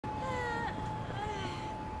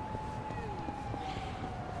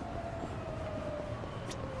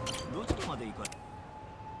で行こう。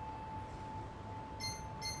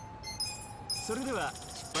それでは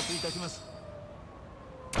出発いたします。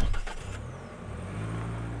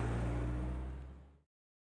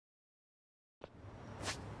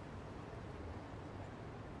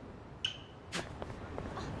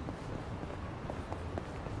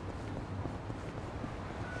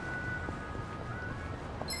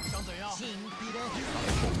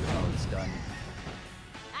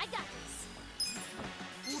I got this.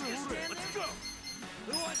 Let's go.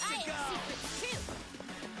 Who wants to go?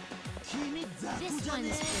 This one's for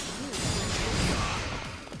you.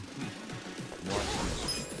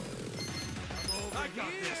 I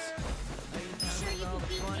got this. Sure you can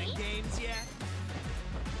beat Fun me? and games yet?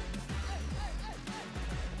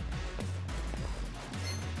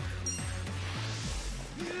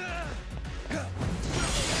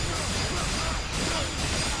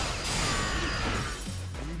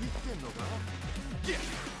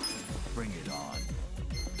 Bring it on.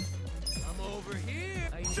 I'm over here.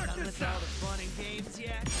 Are you done with all the fun and games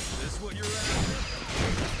yet? This what you're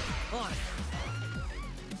after? On it.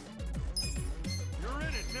 You're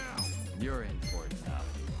in it now. You're in for it now.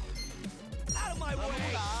 Out of my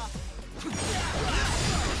way.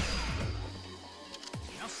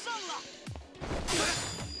 Now, Sala.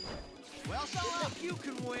 Well, Sala, you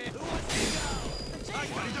can win. Who wants to go? I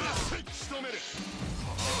got it. Still minute.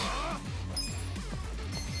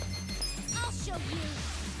 I'll show you.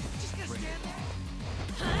 Just gonna stand there.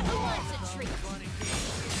 Who wants a treat? Fun and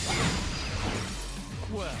games.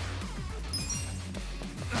 Well,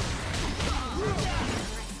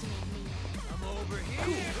 Underestimate me. I'm over here.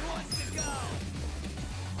 Who wants to go?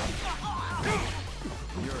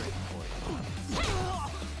 You're in for it.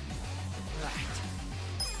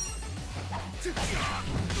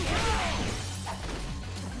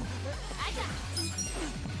 I got this.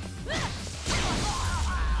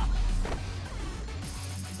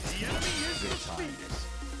 The enemy is Good times.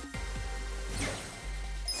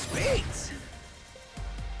 Spades.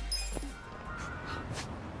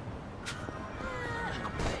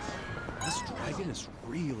 This dragon is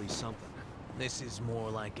really something. This is more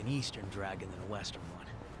like an Eastern dragon than a Western one.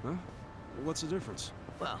 Huh? What's the difference?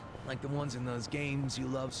 Well, like the ones in those games you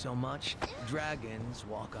love so much, dragons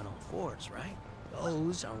walk on all fours, right?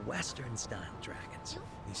 Those are Western-style dragons.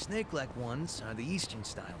 The snake-like ones are the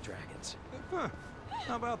Eastern-style dragons. Huh.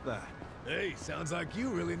 How about that? Hey, sounds like you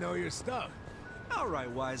really know your stuff. All right,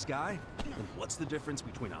 wise guy. And what's the difference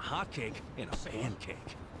between a hotcake and a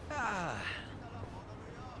pancake?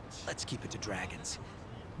 Let's keep it to dragons.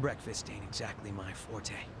 Breakfast ain't exactly my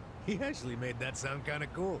forte. He actually made that sound kind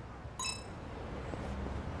of cool.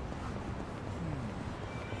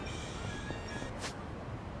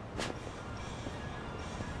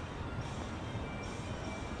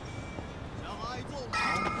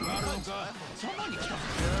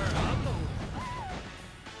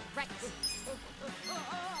 Right.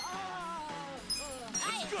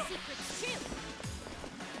 I have secrets too.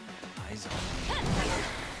 Eyes on.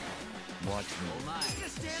 Watch me.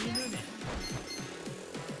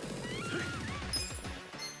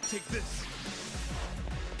 Take this.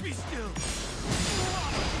 Be still.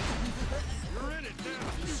 You're in it now.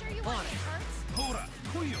 You sure you want it hurts? Hora,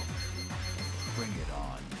 Kuyo. Bring it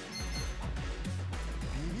on.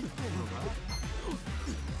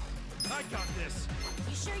 I got this.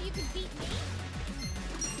 You sure you can beat me?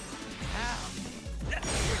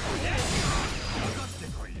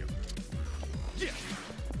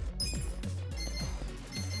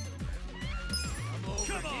 I'm over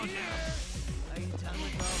Come on here. Now. Are you done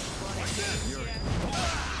with all the fun and games yet?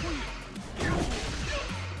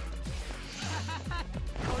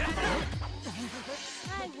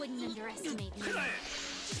 I wouldn't underestimate me.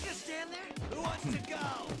 Just gonna stand there? Who wants to go?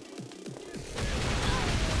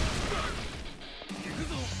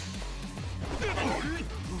 Over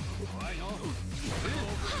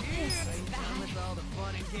here. Are you done with all the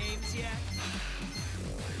fun and games yet?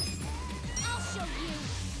 I'll show you.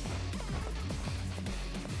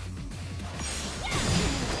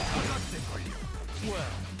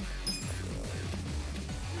 Well.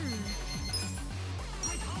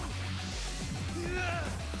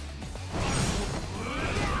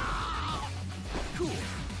 Cool.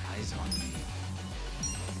 Eyes on me.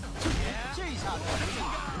 Yeah? Jeez, how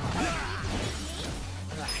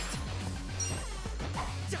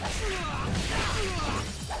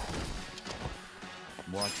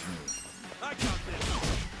Watch me. I got this.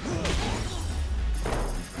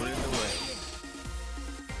 Clear the way.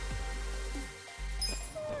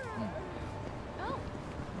 Oh.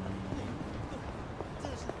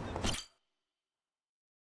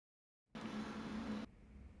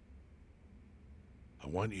 I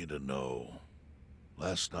want you to know,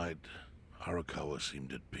 last night, Arakawa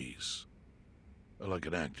seemed at peace. Like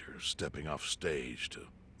an actor stepping off stage to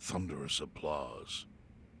thunderous applause.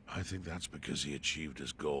 I think that's because he achieved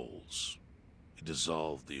his goals. He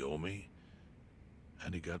dissolved the Omi,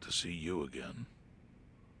 and he got to see you again.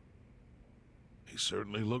 He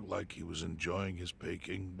certainly looked like he was enjoying his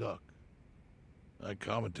Peking duck. I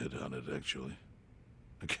commented on it, actually.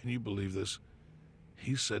 Can you believe this?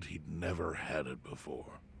 He said he'd never had it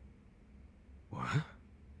before. What?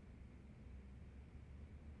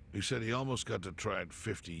 He said he almost got to try it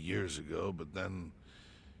 50 years ago, but then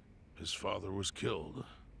his father was killed,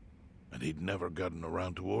 and he'd never gotten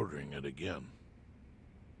around to ordering it again.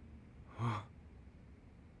 Huh?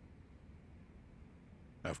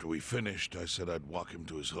 After we finished, I said I'd walk him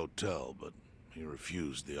to his hotel, but he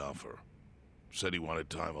refused the offer. Said he wanted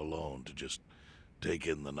time alone to just take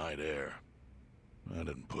in the night air. I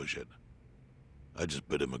didn't push it. I just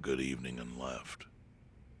bid him a good evening and left.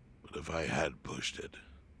 But if I had pushed it,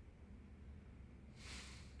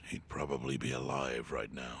 he'd probably be alive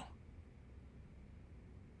right now.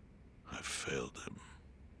 I failed him.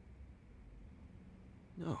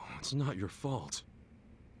 No, it's not your fault.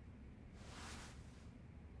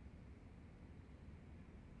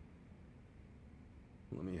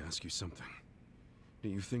 Let me ask you something. Do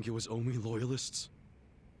you think it was Omi loyalists?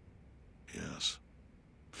 Yes.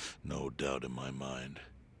 No doubt in my mind.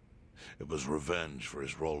 It was revenge for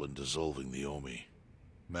his role in dissolving the Omi.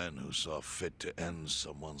 Men who saw fit to end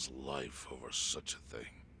someone's life over such a thing.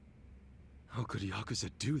 How could Yakuza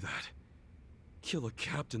do that? Kill a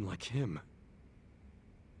captain like him?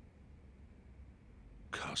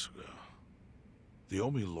 Kasuga. The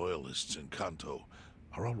Omi loyalists in Kanto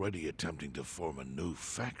are already attempting to form a new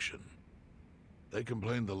faction. They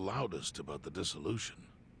complain the loudest about the dissolution.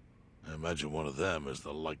 I imagine one of them is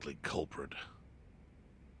the likely culprit.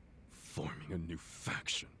 Forming a new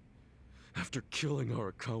faction? After killing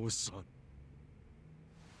Arakawa's son?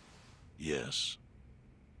 Yes.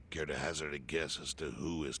 Care to hazard a guess as to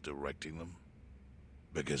who is directing them?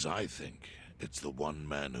 Because I think it's the one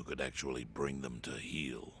man who could actually bring them to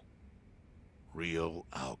heel. Ryo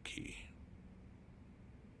Aoki.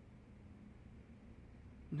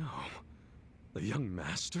 No. The young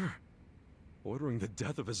master? Ordering the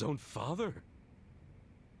death of his own father?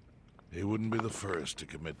 He wouldn't be the first to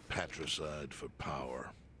commit patricide for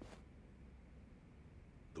power.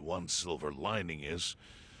 The one silver lining is,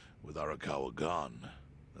 with Arakawa gone,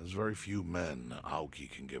 there's very few men Aoki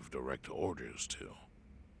can give direct orders to.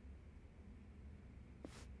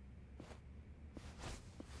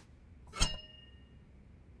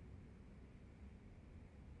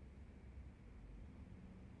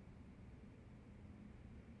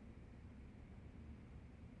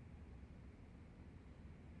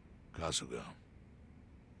 Kasuga,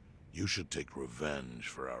 you should take revenge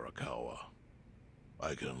for Arakawa.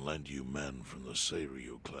 I can lend you men from the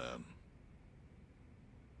Seiryu clan.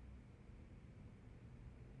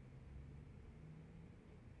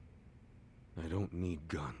 I don't need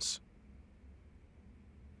guns.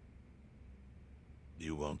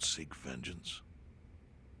 You won't seek vengeance?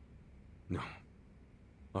 No.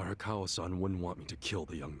 Arakawa-san wouldn't want me to kill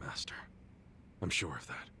the young master. I'm sure of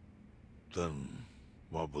that. Then,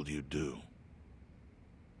 what will you do?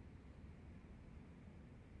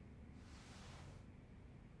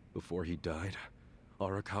 Before he died,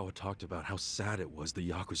 Arakawa talked about how sad it was the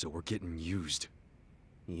Yakuza were getting used.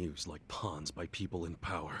 Used like pawns by people in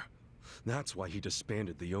power. That's why he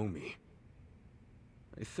disbanded the Omi.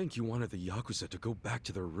 I think he wanted the Yakuza to go back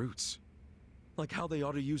to their roots. Like how they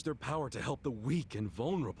ought to use their power to help the weak and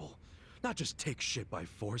vulnerable, not just take shit by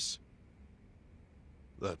force.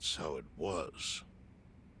 That's how it was.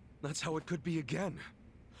 That's how it could be again.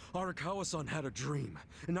 Arakawa-san had a dream,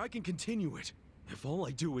 and I can continue it. If all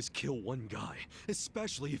I do is kill one guy,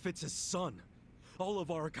 especially if it's his son, all of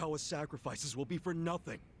Arakawa's sacrifices will be for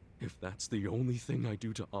nothing. If that's the only thing I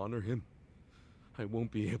do to honor him, I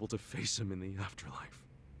won't be able to face him in the afterlife.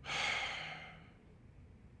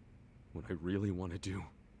 What I really want to do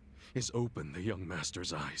is open the young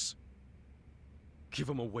master's eyes. Give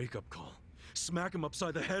him a wake-up call. Smack him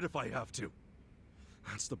upside the head if I have to.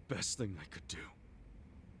 That's the best thing I could do.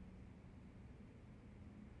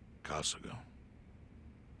 Kasuga,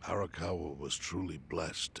 Arakawa was truly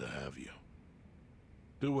blessed to have you.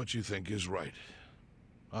 Do what you think is right.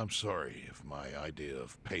 I'm sorry if my idea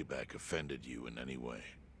of payback offended you in any way.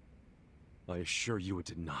 I assure you it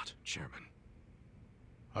did not, Chairman.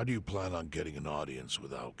 How do you plan on getting an audience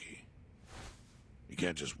with Aoki? You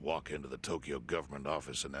can't just walk into the Tokyo government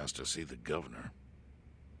office and ask to see the governor.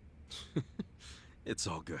 It's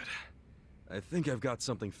all good. I think I've got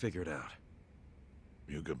something figured out.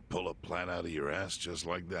 You can pull a plan out of your ass just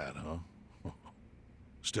like that, huh?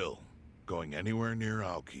 Still, going anywhere near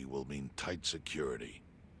Aoki will mean tight security.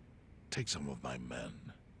 Take some of my men.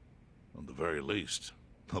 At the very least,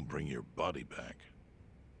 they'll bring your body back.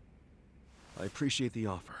 I appreciate the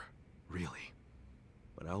offer, really.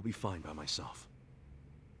 But I'll be fine by myself.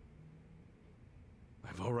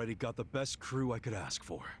 I've already got the best crew I could ask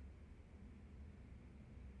for.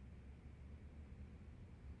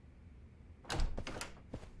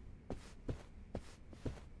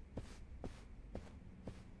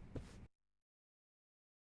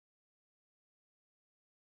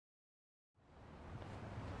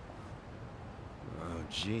 Oh,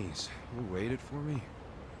 jeez. You waited for me?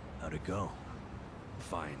 How'd it go?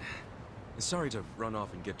 Fine. Sorry to run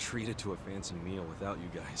off and get treated to a fancy meal without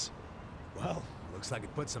you guys. Well, looks like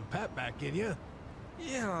it put some pep back in you.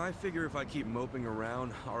 Yeah, I figure if I keep moping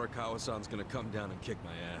around, Arakawa-san's gonna come down and kick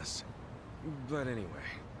my ass. But anyway,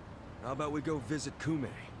 how about we go visit Kume?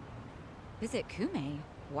 Visit Kume?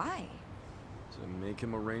 Why? To make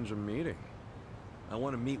him arrange a meeting. I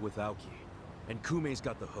want to meet with Aoki, and Kume's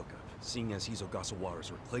got the hookup, seeing as he's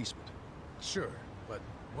Ogasawara's replacement. Sure, but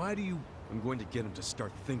why do you... I'm going to get him to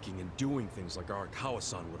start thinking and doing things like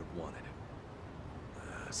Arakawa-san would have wanted.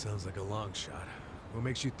 Sounds like a long shot. What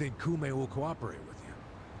makes you think Kume will cooperate with you?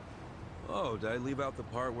 Oh, did I leave out the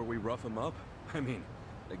part where we rough him up? I mean,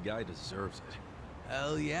 the guy deserves it.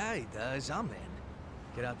 Hell yeah, he does. I'm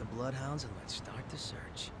in. Get out the bloodhounds and let's start the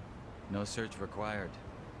search. No search required.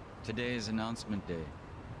 Today is announcement day.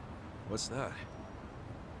 What's that?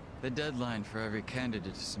 The deadline for every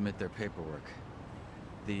candidate to submit their paperwork.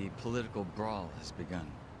 The political brawl has begun.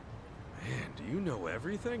 Man, do you know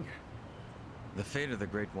everything? The fate of the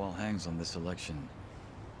Great Wall hangs on this election.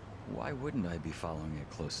 Why wouldn't I be following it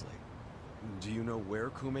closely? Do you know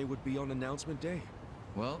where Kume would be on announcement day?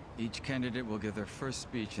 Well, each candidate will give their first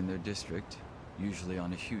speech in their district, usually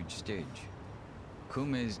on a huge stage.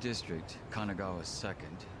 Kume's district, Kanagawa's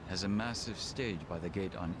second, has a massive stage by the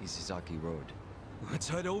gate on Isizaki Road. Let's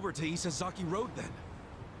head over to Isazaki Road then.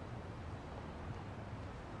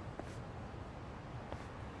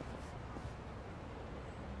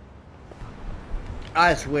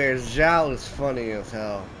 I swear, Zhao is funny as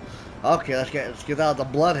hell. Okay, let's get out the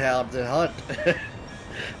bloodhound and hunt.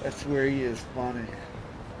 That's where he is funny.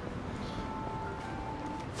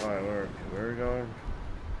 Alright, where are we going?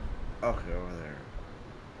 Okay, over there.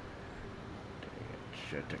 Dang it,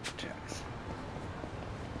 should take the tax.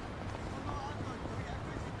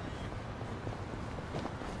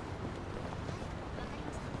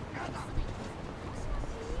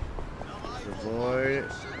 Avoid.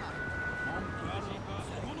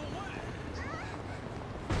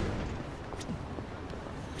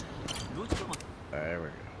 There we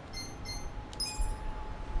go.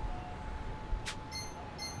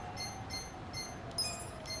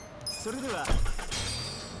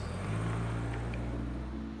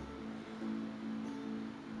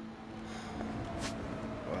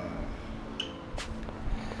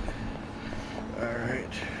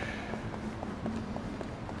 Alright.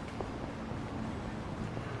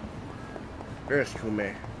 There's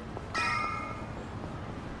Kume.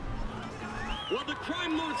 While the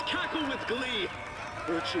crime lords cackle with glee,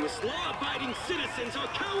 virtuous law-abiding citizens are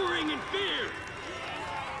cowering in fear.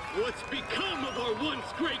 What's become of our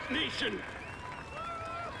once great nation?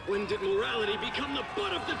 When did morality become the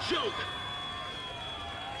butt of the joke?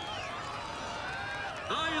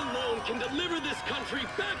 I alone can deliver this country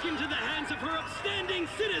back into the hands of her upstanding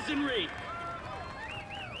citizenry.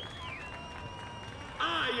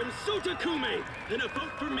 I am Sota Kume, and a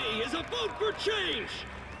vote for me is a vote for change.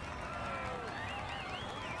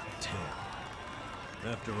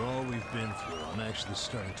 After all we've been through, I'm actually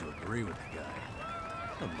starting to agree with the guy.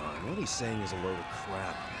 Come on, what he's saying is a load of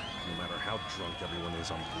crap. No matter how drunk everyone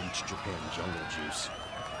is on bleached Japan jungle juice.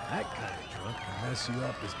 That kind of drunk can mess you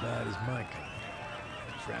up as bad as my kind.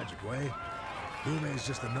 In a tragic way, Kume is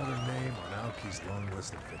just another name on Aoki's long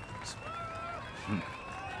list of victims.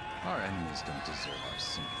 Our enemies don't deserve our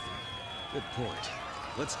sympathy. Good point.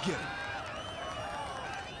 Let's get him.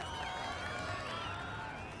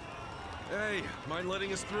 Hey, mind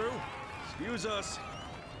letting us through? Excuse us.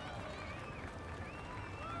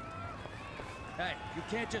 Hey, you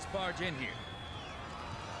can't just barge in here.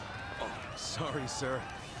 Oh, sorry, sir.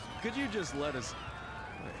 Could you just let us...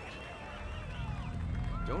 Wait.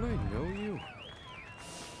 Don't I know you?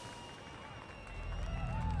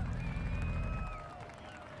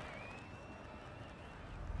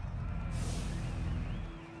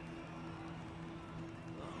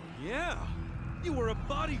 Oh, yeah. You were a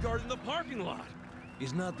bodyguard in the parking lot.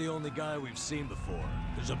 He's not the only guy we've seen before.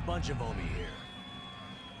 There's a bunch of Omi here.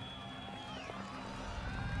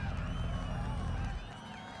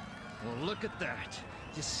 Well, look at that.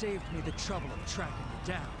 You saved me the trouble of tracking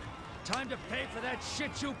you down. Time to pay for that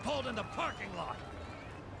shit you pulled in the parking lot.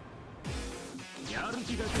 I'm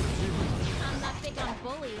not big on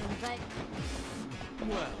bullying, but...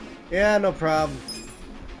 Well... Yeah, no problem.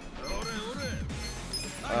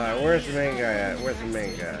 Alright, where's the main guy at? Where's the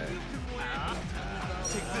main guy?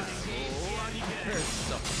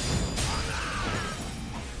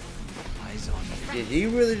 Did he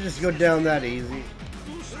really just go down that easy?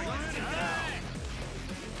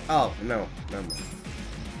 Oh, no. Never mind.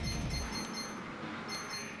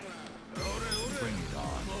 Bring it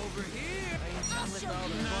on. Over here. I'll show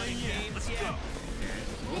you. Let's go.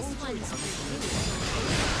 This one's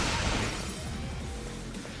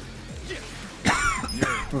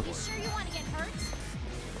You sure you want to get hurt?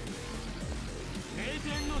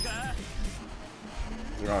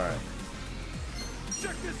 Alright.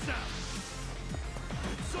 Check this out.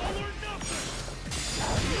 It's all or nothing.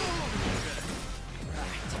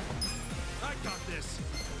 Right. I got this.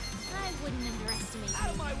 I wouldn't underestimate Out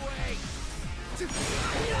of you. my way. Just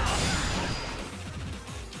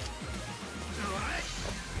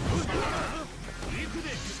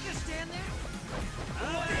gonna stand there?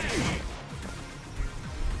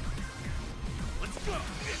 Let's go.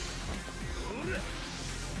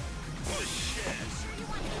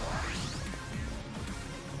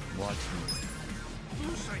 Watch me.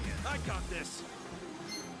 I got this.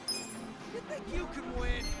 You think you can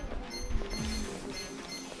win?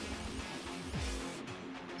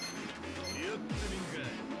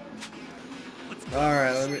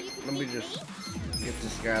 Alright, let me just get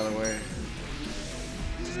this guy out of the way.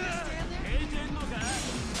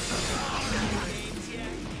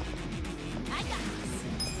 I got this.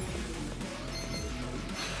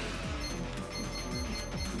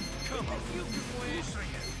 Come on, you can win.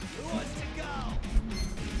 Who wants to go?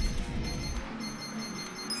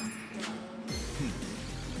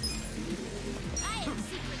 I have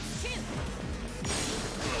secrets too.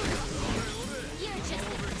 You're just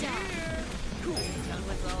a dog. Cool. Done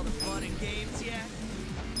with all the fun and games yet?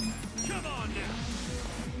 Come on now.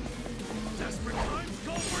 Desperate times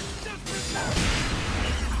call for desperate measures.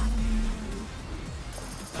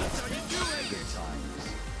 That's how you do it. Good times.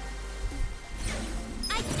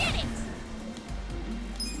 I did it!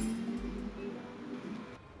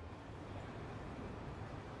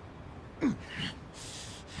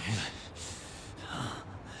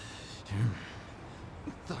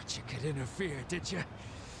 Thought you could interfere, did you?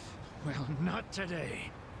 Well, not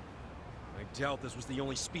today. I doubt this was the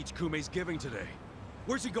only speech Kumei's giving today.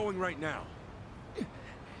 Where's he going right now?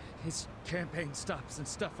 His campaign stops and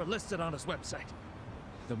stuff are listed on his website.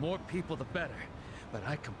 The more people, the better. But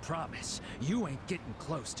I can promise, you ain't getting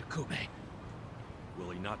close to Kumei.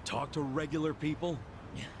 Will he not talk to regular people?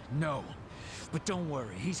 No. But don't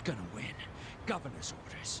worry, he's gonna win. Governor's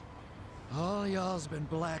orders. All y'all's been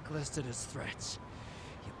blacklisted as threats.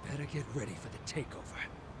 You better get ready for the takeover.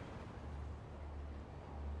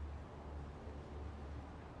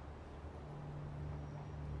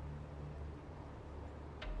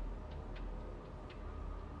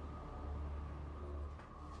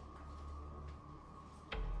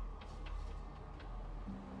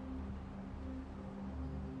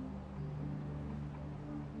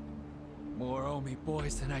 More Omi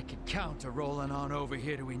boys than I could count are rolling on over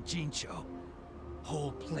here to Injincho.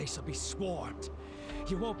 Whole place will be swarmed.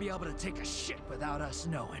 You won't be able to take a shit without us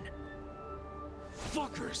knowing.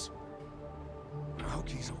 Fuckers!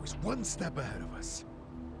 Aoki's always one step ahead of us.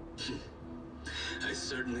 I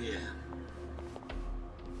certainly am.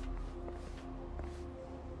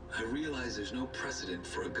 I realize there's no precedent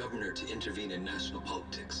for a governor to intervene in national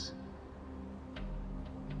politics.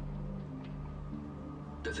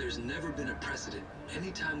 But there's never been a precedent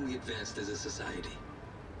anytime we advanced as a society.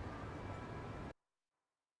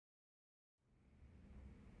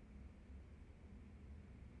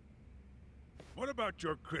 What about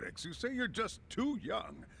your critics who say you're just too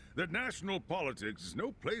young? That national politics is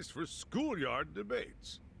no place for schoolyard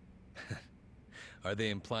debates? Are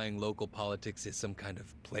they implying local politics is some kind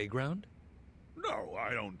of playground? No,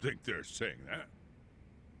 I don't think they're saying that.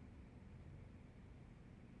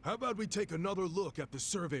 How about we take another look at the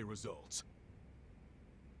survey results?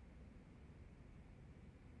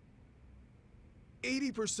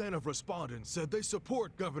 80% of respondents said they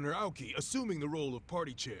support Governor Aoki assuming the role of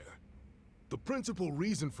party chair. The principal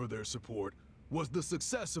reason for their support was the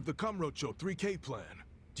success of the Kamurocho 3K plan.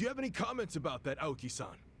 Do you have any comments about that,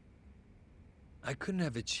 Aoki-san? I couldn't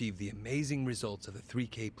have achieved the amazing results of the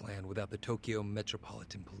 3K plan without the Tokyo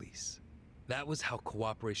Metropolitan Police. That was how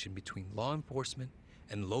cooperation between law enforcement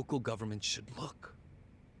and local government should look.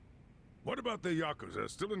 What about the Yakuza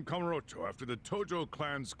still in Kamurocho after the Tojo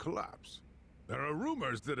clan's collapse? There are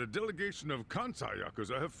rumors that a delegation of Kansai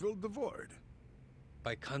Yakuza have filled the void.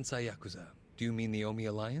 By Kansai Yakuza, do you mean the Omi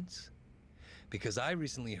Alliance? Because I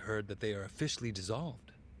recently heard that they are officially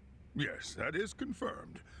dissolved. Yes, that is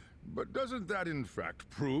confirmed. But doesn't that in fact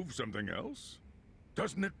prove something else?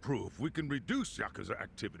 Doesn't it prove we can reduce Yakuza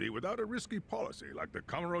activity without a risky policy like the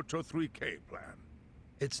Kamurocho 3K plan?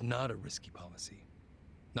 It's not a risky policy.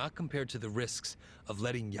 Not compared to the risks of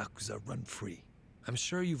letting Yakuza run free. I'm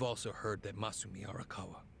sure you've also heard that Masumi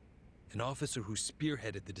Arakawa, an officer who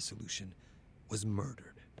spearheaded the dissolution, was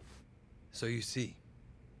murdered. So you see,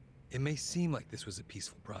 it may seem like this was a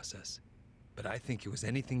peaceful process, but I think it was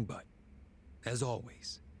anything but. As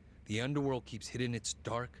always, the underworld keeps hidden its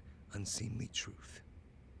dark, unseemly truth.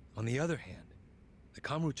 On the other hand, the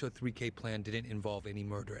Kamurocho 3K plan didn't involve any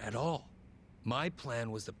murder at all. My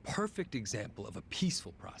plan was the perfect example of a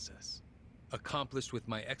peaceful process, accomplished with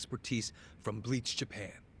my expertise from Bleach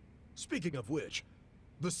Japan. Speaking of which,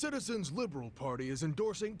 the Citizens Liberal Party is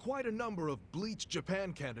endorsing quite a number of Bleach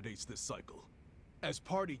Japan candidates this cycle. As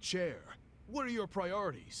party chair, what are your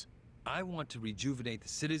priorities? I want to rejuvenate the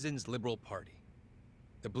Citizens Liberal Party.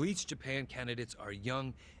 The Bleach Japan candidates are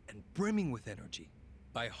young and brimming with energy.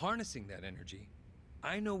 By harnessing that energy,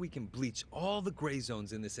 I know we can bleach all the gray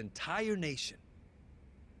zones in this entire nation.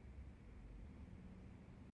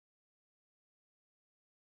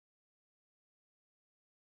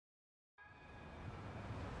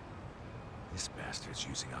 This bastard's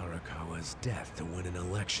using Arakawa's death to win an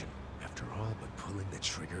election, after all but pulling the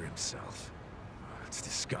trigger himself. Oh, it's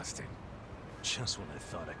disgusting. Just when I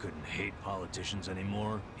thought I couldn't hate politicians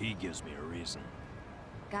anymore, he gives me a reason.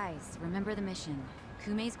 Guys, remember the mission.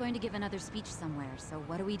 Kumei's going to give another speech somewhere, so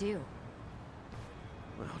what do we do?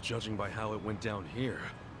 Well, judging by how it went down here,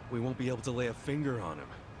 we won't be able to lay a finger on him.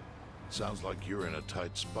 Sounds like you're in a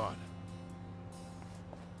tight spot.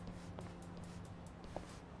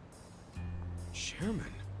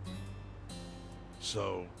 Chairman?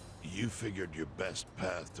 So, you figured your best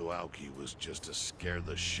path to Aoki was just to scare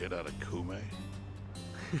the shit out of Kume?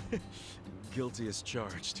 Guilty as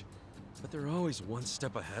charged. But they're always one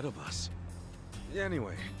step ahead of us.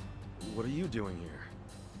 Anyway, what are you doing here?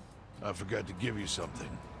 I forgot to give you something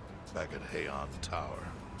back at Heian Tower.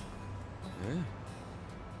 Eh?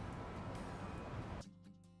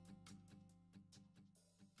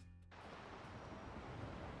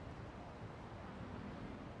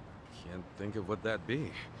 Can't think of what that'd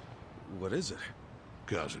be. What is it?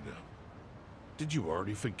 Kasuga, did you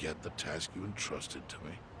already forget the task you entrusted to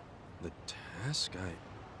me? The task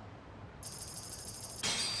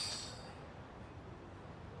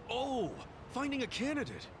Oh! Finding a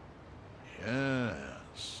candidate!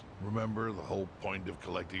 Yes. Remember the whole point of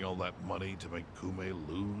collecting all that money to make Kume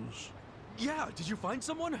lose? Yeah, did you find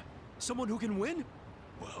someone? Someone who can win?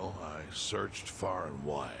 Well, I searched far and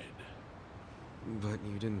wide. But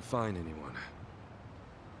you didn't find anyone.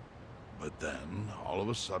 But then, all of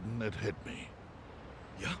a sudden, it hit me.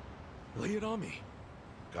 Yeah? Lay it on me.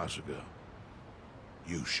 Kasuga,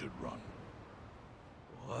 you should run.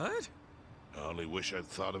 What? I only wish I'd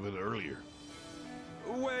thought of it earlier.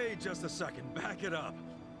 Wait just a second, back it up.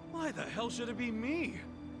 Why the hell should it be me?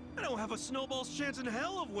 I don't have a snowball's chance in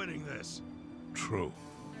hell of winning this. True.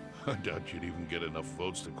 I doubt you'd even get enough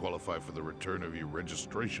votes to qualify for the return of your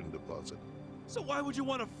registration deposit. So why would you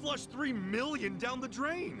want to flush 3 million down the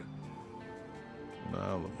drain?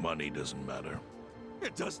 Well, the money doesn't matter.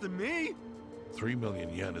 It does to me. 3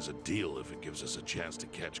 million yen is a deal if it gives us a chance to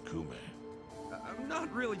catch Kume. I'm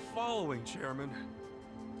not really following, Chairman.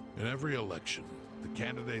 In every election, the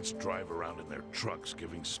candidates drive around in their trucks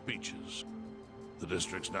giving speeches. The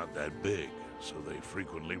district's not that big, so they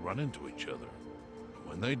frequently run into each other. And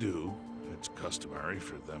when they do, it's customary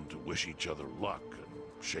for them to wish each other luck and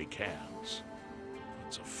shake hands.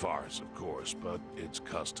 It's a farce, of course, but it's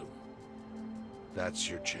custom. That's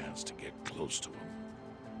your chance to get close to them.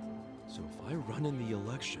 So if I run in the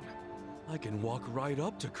election, I can walk right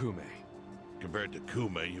up to Kume. Compared to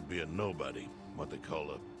Kume, you'd be a nobody, what they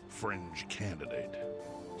call a fringe candidate.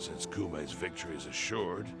 Since Kume's victory is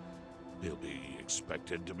assured, he'll be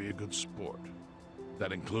expected to be a good sport.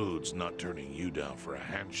 That includes not turning you down for a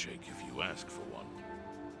handshake if you ask for one.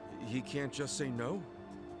 He can't just say no?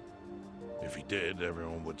 If he did,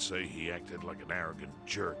 everyone would say he acted like an arrogant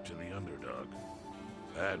jerk to the underdog.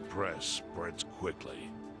 Bad press spreads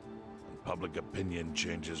quickly, and public opinion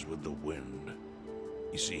changes with the wind.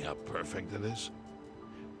 You see how perfect it is?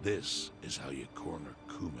 This is how you corner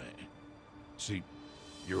Kume. See,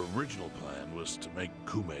 your original plan was to make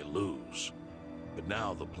Kume lose. But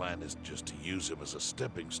now the plan is just to use him as a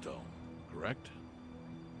stepping stone, correct?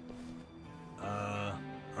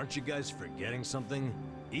 Aren't you guys forgetting something?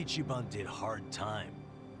 Ichiban did hard time.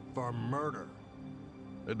 For murder.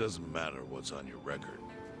 It doesn't matter what's on your record.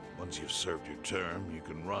 Once you've served your term, you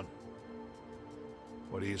can run.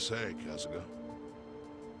 What do you say, Kasuga?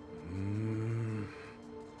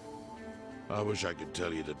 I wish I could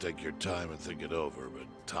tell you to take your time and think it over, but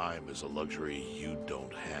time is a luxury you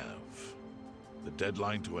don't have. The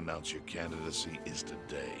deadline to announce your candidacy is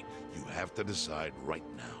today. You have to decide right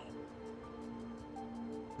now.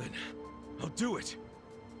 Then I'll do it.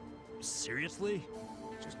 Seriously?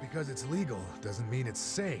 Just because it's legal doesn't mean it's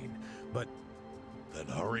sane, but... Then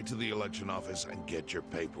hurry to the election office and get your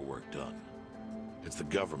paperwork done. It's the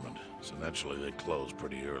government, so naturally they close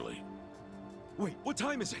pretty early. Wait, what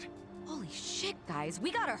time is it? Holy shit, guys, we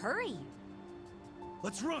gotta hurry.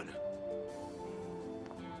 Let's run!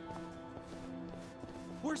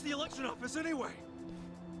 Where's the election office anyway?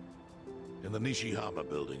 In the Nishihama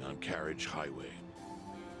building on Carriage Highway.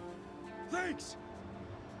 Thanks!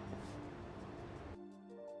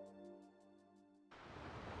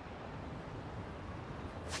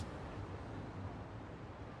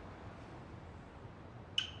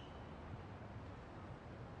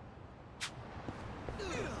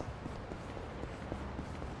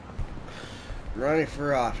 Running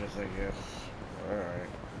for office, I guess. Alright.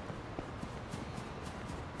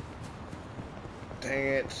 Dang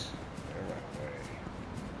it.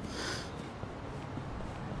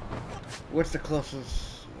 What's the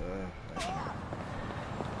closest?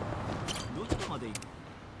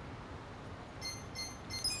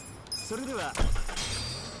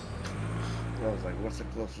 I was like, what's the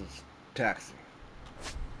closest taxi?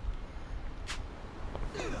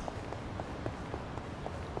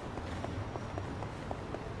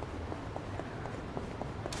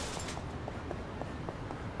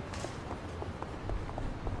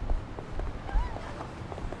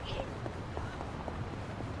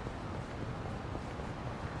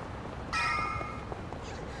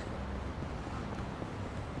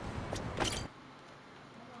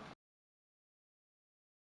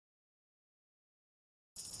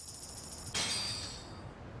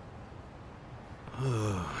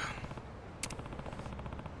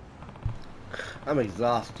 I'm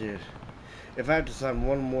exhausted. If I have to sign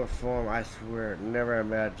one more form, I swear, never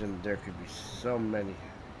imagined there could be so many.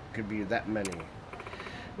 Could be that many.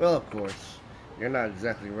 Well, of course, you're not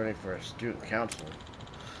exactly running for a student council.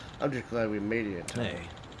 I'm just glad we made it in time. Hey.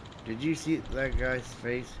 Did you see that guy's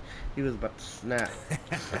face? He was about to snap.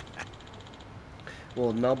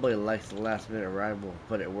 Well, nobody likes the last-minute arrival,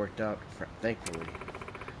 but it worked out, thankfully.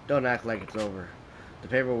 Don't act like it's over. The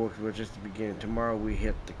paperwork was just the beginning. Tomorrow we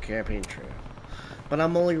hit the campaign trail. But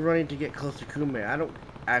I'm only running to get close to Kume. I don't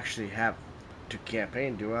actually have to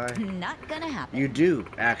campaign, do I? Not gonna happen. You do,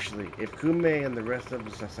 actually. If Kume and the rest of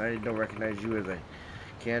the society don't recognize you as a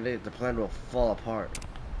candidate, the plan will fall apart.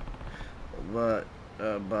 But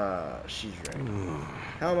she's right.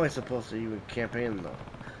 How am I supposed to even campaign, though?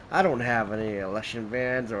 I don't have any election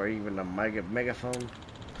vans or even a megaphone.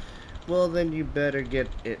 Well, then you better get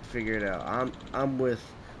it figured out. I'm with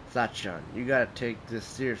Sachan. You gotta take this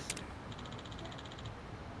seriously.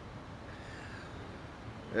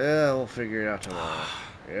 Yeah, we'll figure it out tomorrow.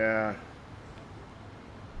 Yeah.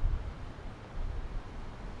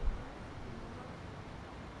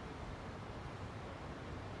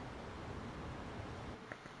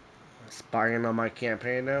 Spying on my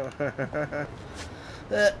campaign now?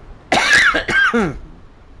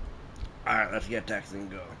 Alright, let's get taxi and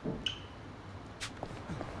go.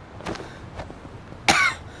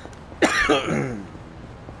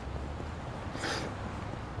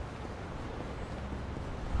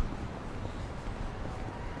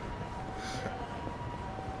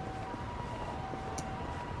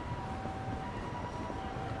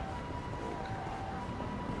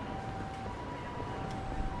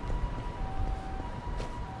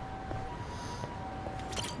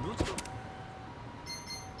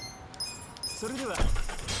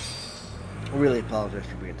 I really apologize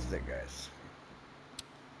for being sick, guys.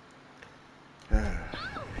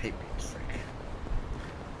 Hate being sick.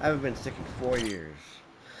 I haven't been sick in 4 years.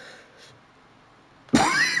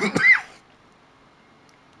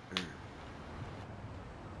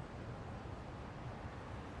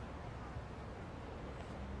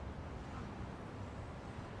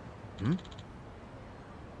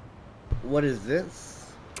 What is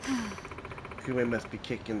this? Kume must be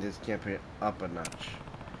kicking this campaign up a notch.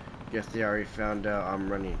 Guess they already found out I'm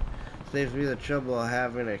running. Saves me the trouble of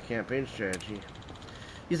having a campaign strategy.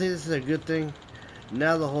 You think this is a good thing?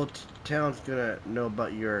 Now the whole town's gonna know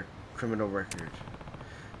about your criminal record.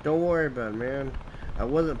 Don't worry about it, man. I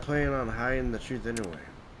wasn't planning on hiding the truth anyway.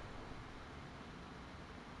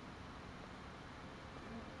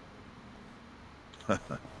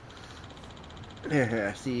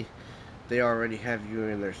 I see they already have you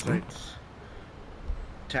in their sights.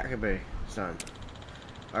 Takabe-san,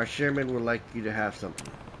 our chairman would like you to have something.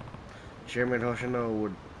 Chairman Hoshino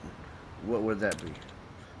would... What would that be?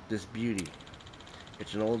 This beauty.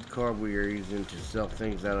 It's an old car we are using to sell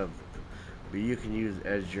things out of, but you can use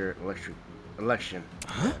as your election.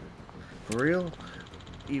 Huh? For real?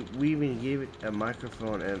 We even gave it a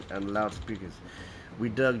microphone and loudspeakers. We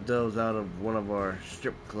dug those out of one of our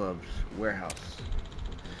strip club's warehouse.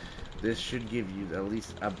 This should give you at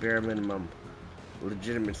least a bare minimum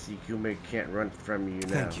legitimacy. Kume can't run from you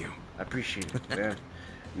now. Thank you. I appreciate it, man.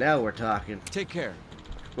 Now we're talking. Take care.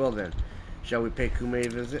 Well then, shall we pay Kume a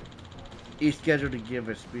visit? He's scheduled to give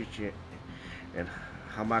a speech in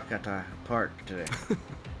Hamakata Park today.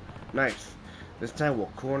 Nice. This time we'll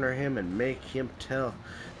corner him and make him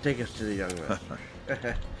take us to the young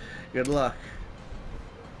man. Good luck.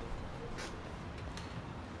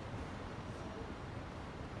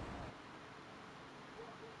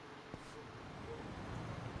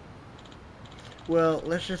 Well,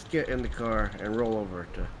 let's just get in the car and roll over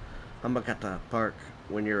to Hamakata Park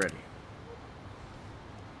when you're ready.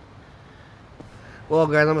 Well,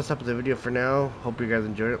 guys, I'm going to stop the video for now. Hope you guys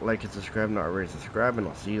enjoyed it. Like and subscribe, not already subscribe, and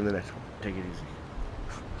I'll see you in the next one. Take it easy.